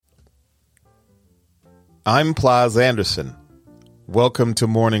I'm Pleas Anderson. Welcome to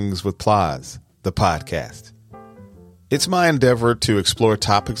Mornings with Pleas, the podcast. It's my endeavor to explore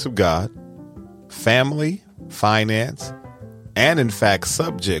topics of God, family, finance, and in fact,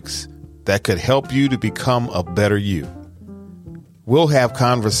 subjects that could help you to become a better you. We'll have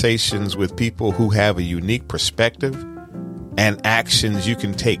conversations with people who have a unique perspective and actions you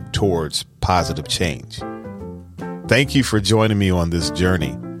can take towards positive change. Thank you for joining me on this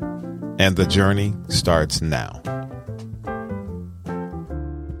journey, and the journey starts now.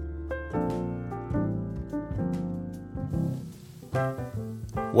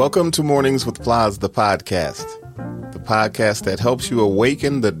 Welcome to Mornings with Pleas, the podcast that helps you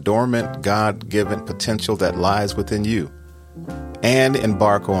awaken the dormant, God-given potential that lies within you and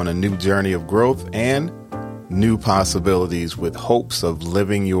embark on a new journey of growth and new possibilities with hopes of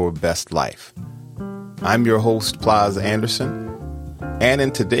living your best life. I'm your host, Pleas Anderson, and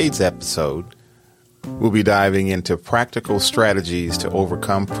in today's episode, we'll be diving into practical strategies to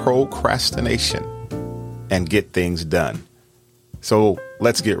overcome procrastination and get things done. So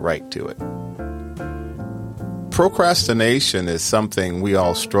let's get right to it. Procrastination is something we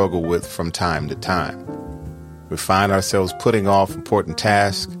all struggle with from time to time. We find ourselves putting off important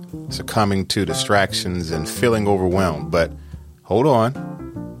tasks, succumbing to distractions, and feeling overwhelmed. But hold on.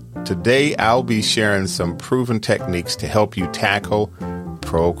 Today, I'll be sharing some proven techniques to help you tackle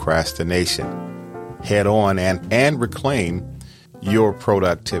procrastination head on and reclaim your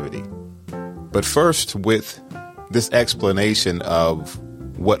productivity. But first, with this explanation of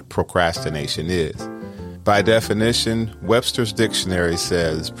what procrastination is. By definition, Webster's dictionary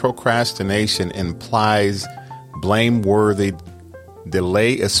says procrastination implies blameworthy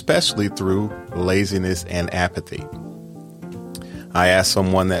delay, especially through laziness and apathy. I asked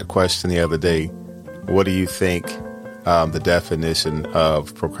someone that question the other day, what do you think the definition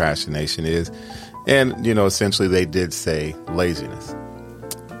of procrastination is? And, essentially they did say laziness.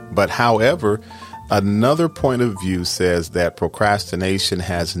 But however, another point of view says that procrastination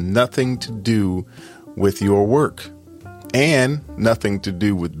has nothing to do with your work and nothing to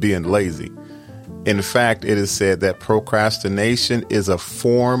do with being lazy. In fact, it is said that procrastination is a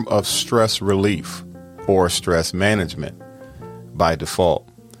form of stress relief or stress management by default.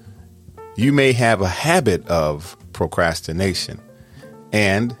 You may have a habit of procrastination,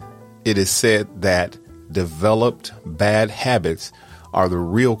 and it is said that developed bad habits are the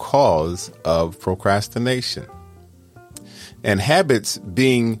real cause of procrastination. And habits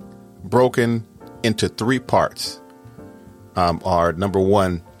being broken into three parts are, number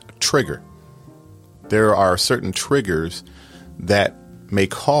one, trigger. There are certain triggers that may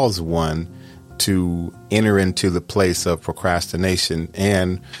cause one to enter into the place of procrastination.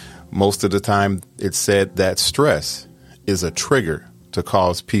 And most of the time it's said that stress is a trigger to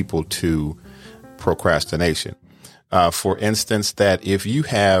cause people to procrastination. For instance, that if you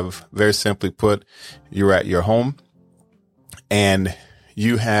have, very simply put, you're at your home and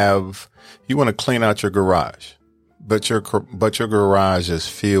you want to clean out your garage, but your garage is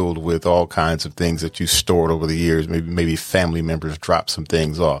filled with all kinds of things that you stored over the years. Maybe family members dropped some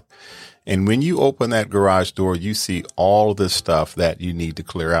things off. And when you open that garage door, you see all this stuff that you need to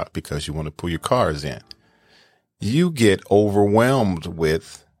clear out because you want to pull your cars in. You get overwhelmed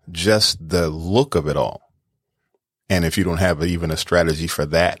with just the look of it all. And if you don't have even a strategy for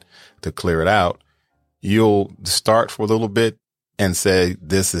that to clear it out, you'll start for a little bit and say,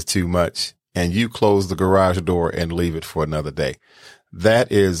 this is too much. And you close the garage door and leave it for another day.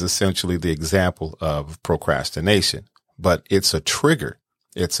 That is essentially the example of procrastination, but it's a trigger.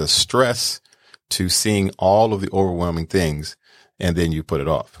 It's a stress to seeing all of the overwhelming things, and then you put it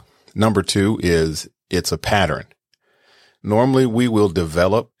off. Number two is it's a pattern. Normally we will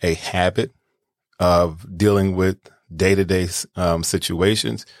develop a habit of dealing with day-to-day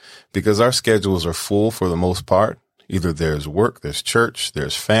situations because our schedules are full for the most part. Either there's work, there's church,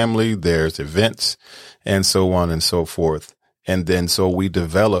 there's family, there's events, and so on and so forth. And then so we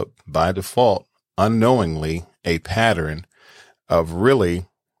develop by default, unknowingly, a pattern of really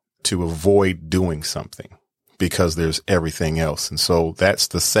to avoid doing something because there's everything else. And so that's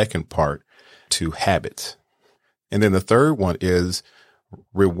the second part to habits. And then the third one is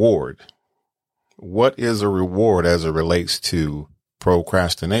reward. What is a reward as it relates to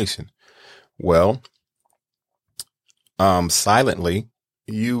procrastination? Well, silently,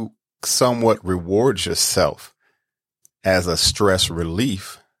 you somewhat reward yourself as a stress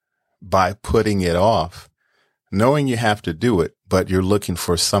relief by putting it off, knowing you have to do it, but you're looking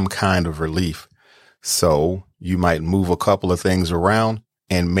for some kind of relief. So you might move a couple of things around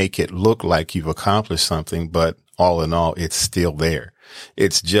and make it look like you've accomplished something, but all in all, it's still there.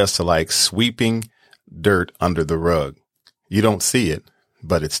 It's just like sweeping dirt under the rug. You don't see it,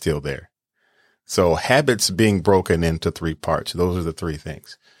 but it's still there. So habits being broken into 3 parts. Those are the 3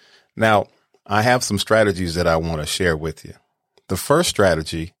 things. Now, I have some strategies that I want to share with you. The first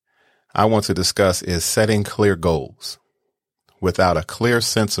strategy I want to discuss is setting clear goals. Without a clear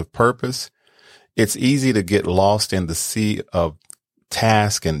sense of purpose, it's easy to get lost in the sea of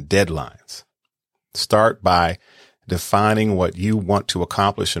tasks and deadlines. Start by defining what you want to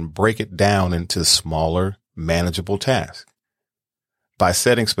accomplish and break it down into smaller, manageable tasks. By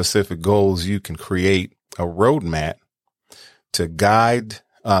setting specific goals, you can create a roadmap to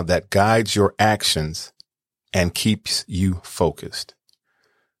that guides your actions and keeps you focused.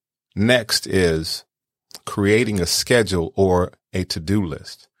 Next is creating a schedule or a to-do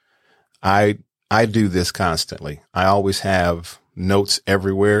list. I do this constantly. I always have notes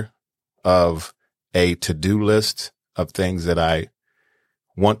everywhere of a to-do list of things that I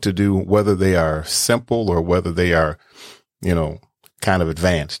want to do, whether they are simple or whether they are, kind of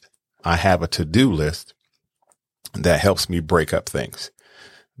advanced. I have a to-do list that helps me break up things.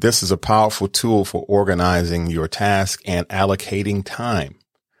 This is a powerful tool for organizing your task and allocating time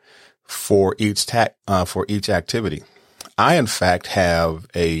for each activity. I, in fact, have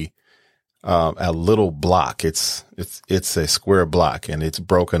a little block. It's a square block, and it's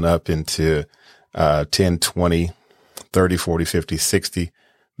broken up into 10, 20, 30, 40, 50, 60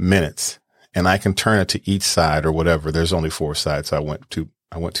 minutes. And I can turn it to each side or whatever. There's only 4 sides. So I went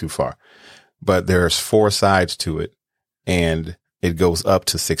too far, but there's 4 sides to it, and it goes up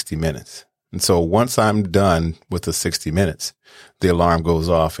to 60 minutes. And so once I'm done with the 60 minutes, the alarm goes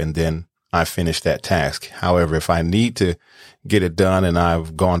off and then I finish that task. However, if I need to get it done and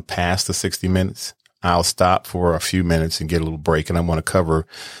I've gone past the 60 minutes, I'll stop for a few minutes and get a little break. And I want to cover,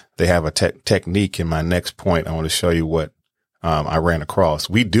 they have a technique in my next point. I want to show you what I ran across.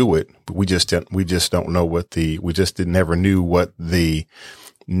 We do it, but we just don't know never knew what the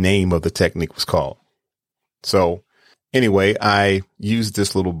name of the technique was called. So anyway, I use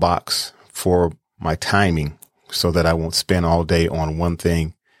this little box for my timing so that I won't spend all day on one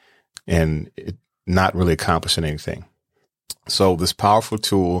thing and not really accomplishing anything. So this powerful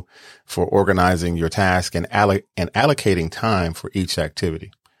tool for organizing your task and allocating time for each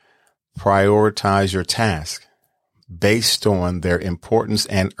activity. Prioritize your task based on their importance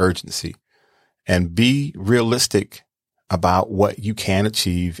and urgency, and be realistic about what you can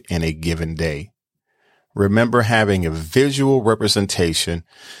achieve in a given day. Remember, having a visual representation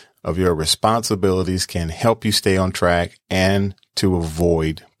of your responsibilities can help you stay on track and to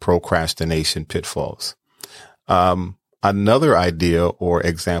avoid procrastination pitfalls. Another idea or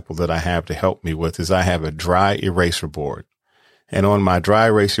example that I have to help me with is I have a dry eraser board. And on my dry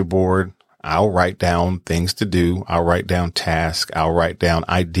eraser board, I'll write down things to do. I'll write down tasks. I'll write down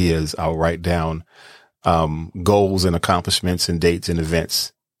ideas. I'll write down goals and accomplishments and dates and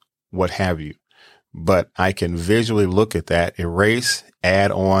events, what have you. But I can visually look at that, erase,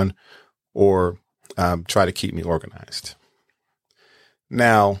 add on, or try to keep me organized.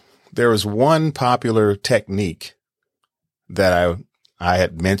 Now, there is one popular technique that I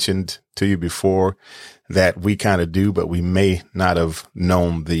had mentioned to you before that we kind of do, but we may not have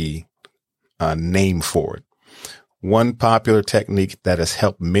known the name for it. One popular technique that has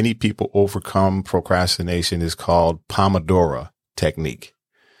helped many people overcome procrastination is called Pomodoro technique.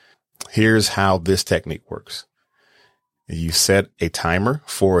 Here's how this technique works. You set a timer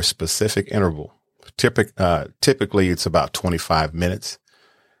for a specific interval. Typically, it's about 25 minutes,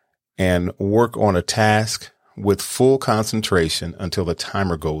 and work on a task with full concentration until the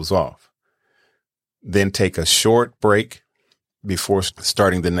timer goes off. Then take a short break before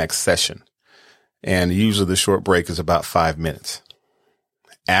starting the next session. And usually the short break is about 5 minutes.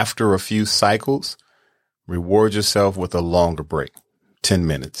 After a few cycles, reward yourself with a longer break, 10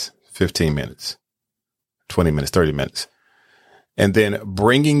 minutes, 15 minutes, 20 minutes, 30 minutes. And then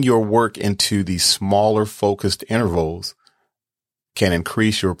bringing your work into these smaller focused intervals can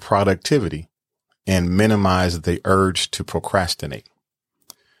increase your productivity and minimize the urge to procrastinate.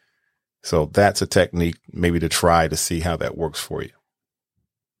 So that's a technique maybe to try to see how that works for you.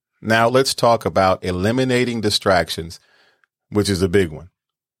 Now let's talk about eliminating distractions, which is a big one.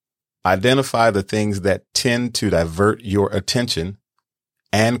 Identify the things that tend to divert your attention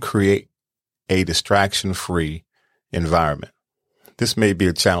and create a distraction-free environment. This may be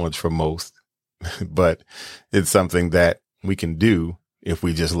a challenge for most, but it's something that we can do if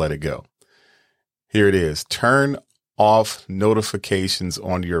we just let it go. Here it is. Turn off notifications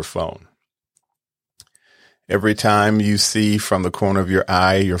on your phone. Every time you see from the corner of your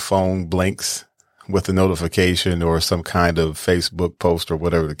eye, your phone blinks with a notification or some kind of Facebook post or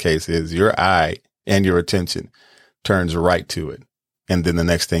whatever the case is, your eye and your attention turns right to it. And then the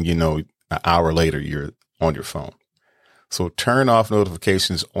next thing you know, an hour later, you're on your phone. So turn off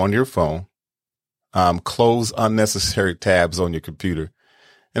notifications on your phone, close unnecessary tabs on your computer,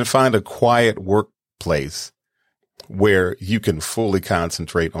 and find a quiet workplace where you can fully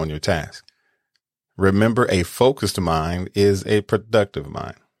concentrate on your task. Remember, a focused mind is a productive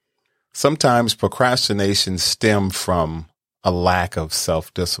mind. Sometimes procrastination stems from a lack of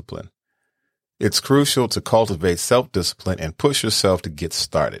self-discipline. It's crucial to cultivate self-discipline and push yourself to get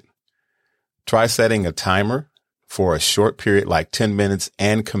started. Try setting a timer for a short period, like 10 minutes,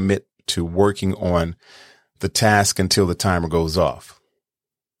 and commit to working on the task until the timer goes off.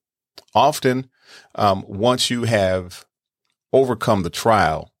 Often, once you have overcome the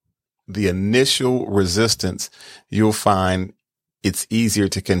trial, the initial resistance, you'll find it's easier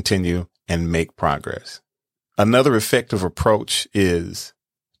to continue and make progress. Another effective approach is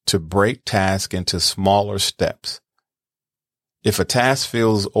to break tasks into smaller steps. If a task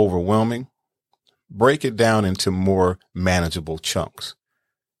feels overwhelming, break it down into more manageable chunks.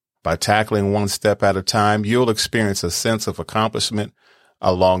 By tackling one step at a time, you'll experience a sense of accomplishment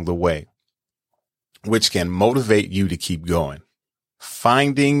along the way, which can motivate you to keep going.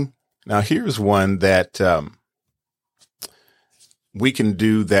 Now here's one that we can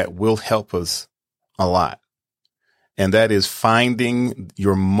do that will help us a lot. And that is finding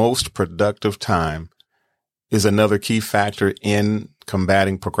your most productive time is another key factor in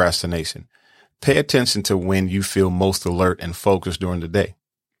combating procrastination. Pay attention to when you feel most alert and focused during the day,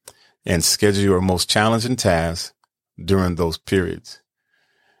 and schedule your most challenging tasks during those periods.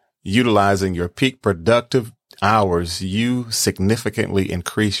 Utilizing your peak productive hours, you significantly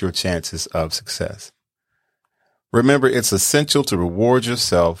increase your chances of success. Remember, it's essential to reward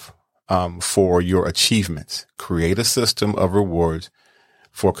yourself for your achievements. Create a system of rewards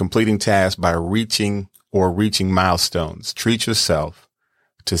for completing tasks by reaching milestones. Treat yourself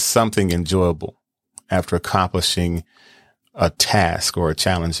to something enjoyable after accomplishing a task or a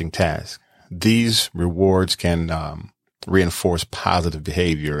challenging task. These rewards can reinforce positive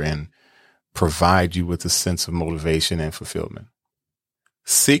behavior and provide you with a sense of motivation and fulfillment.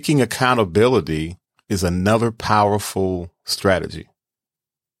 Seeking accountability is another powerful strategy.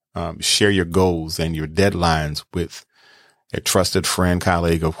 Share your goals and your deadlines with a trusted friend,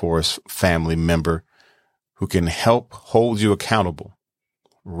 colleague, of course, family member who can help hold you accountable.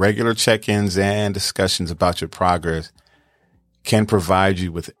 Regular check-ins and discussions about your progress can provide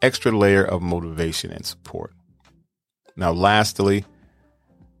you with an extra layer of motivation and support. Now, lastly,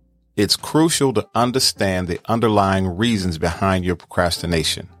 it's crucial to understand the underlying reasons behind your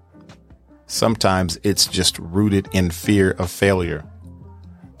procrastination. Sometimes it's just rooted in fear of failure,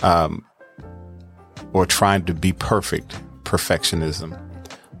 or trying to be perfectionism,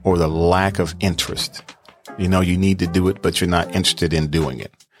 or the lack of interest. You know, you need to do it, but you're not interested in doing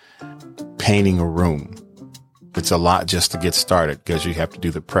it. Painting a room. It's a lot just to get started because you have to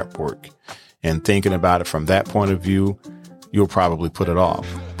do the prep work. And thinking about it from that point of view, you'll probably put it off.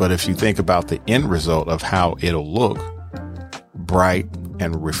 But if you think about the end result of how it'll look, bright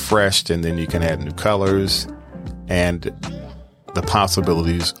and refreshed, and then you can add new colors, and the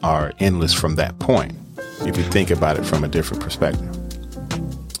possibilities are endless from that point, if you think about it from a different perspective.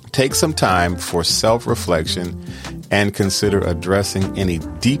 Take some time for self-reflection and consider addressing any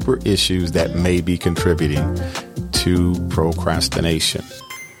deeper issues that may be contributing to procrastination.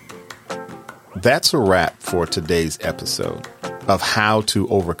 That's a wrap for today's episode of how to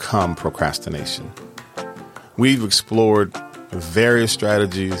overcome procrastination. We've explored various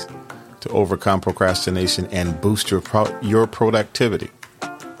strategies to overcome procrastination and boost your productivity.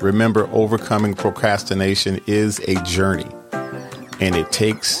 Remember, overcoming procrastination is a journey, and it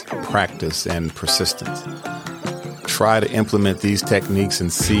takes practice and persistence. Try to implement these techniques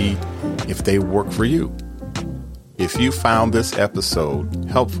and see if they work for you. If you found this episode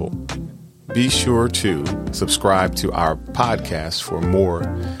helpful, be sure to subscribe to our podcast for more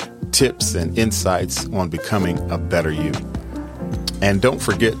tips and insights on becoming a better you. And don't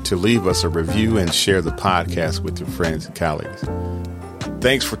forget to leave us a review and share the podcast with your friends and colleagues.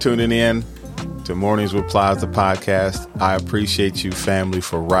 Thanks for tuning in to Mornings with Pleas, the podcast. I appreciate you, family,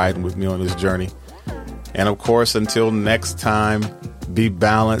 for riding with me on this journey. And of course, until next time, be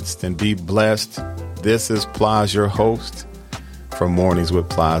balanced and be blessed. This is Pleas, your host, from Mornings with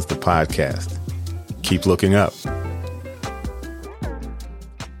Pleas, the podcast. Keep looking up.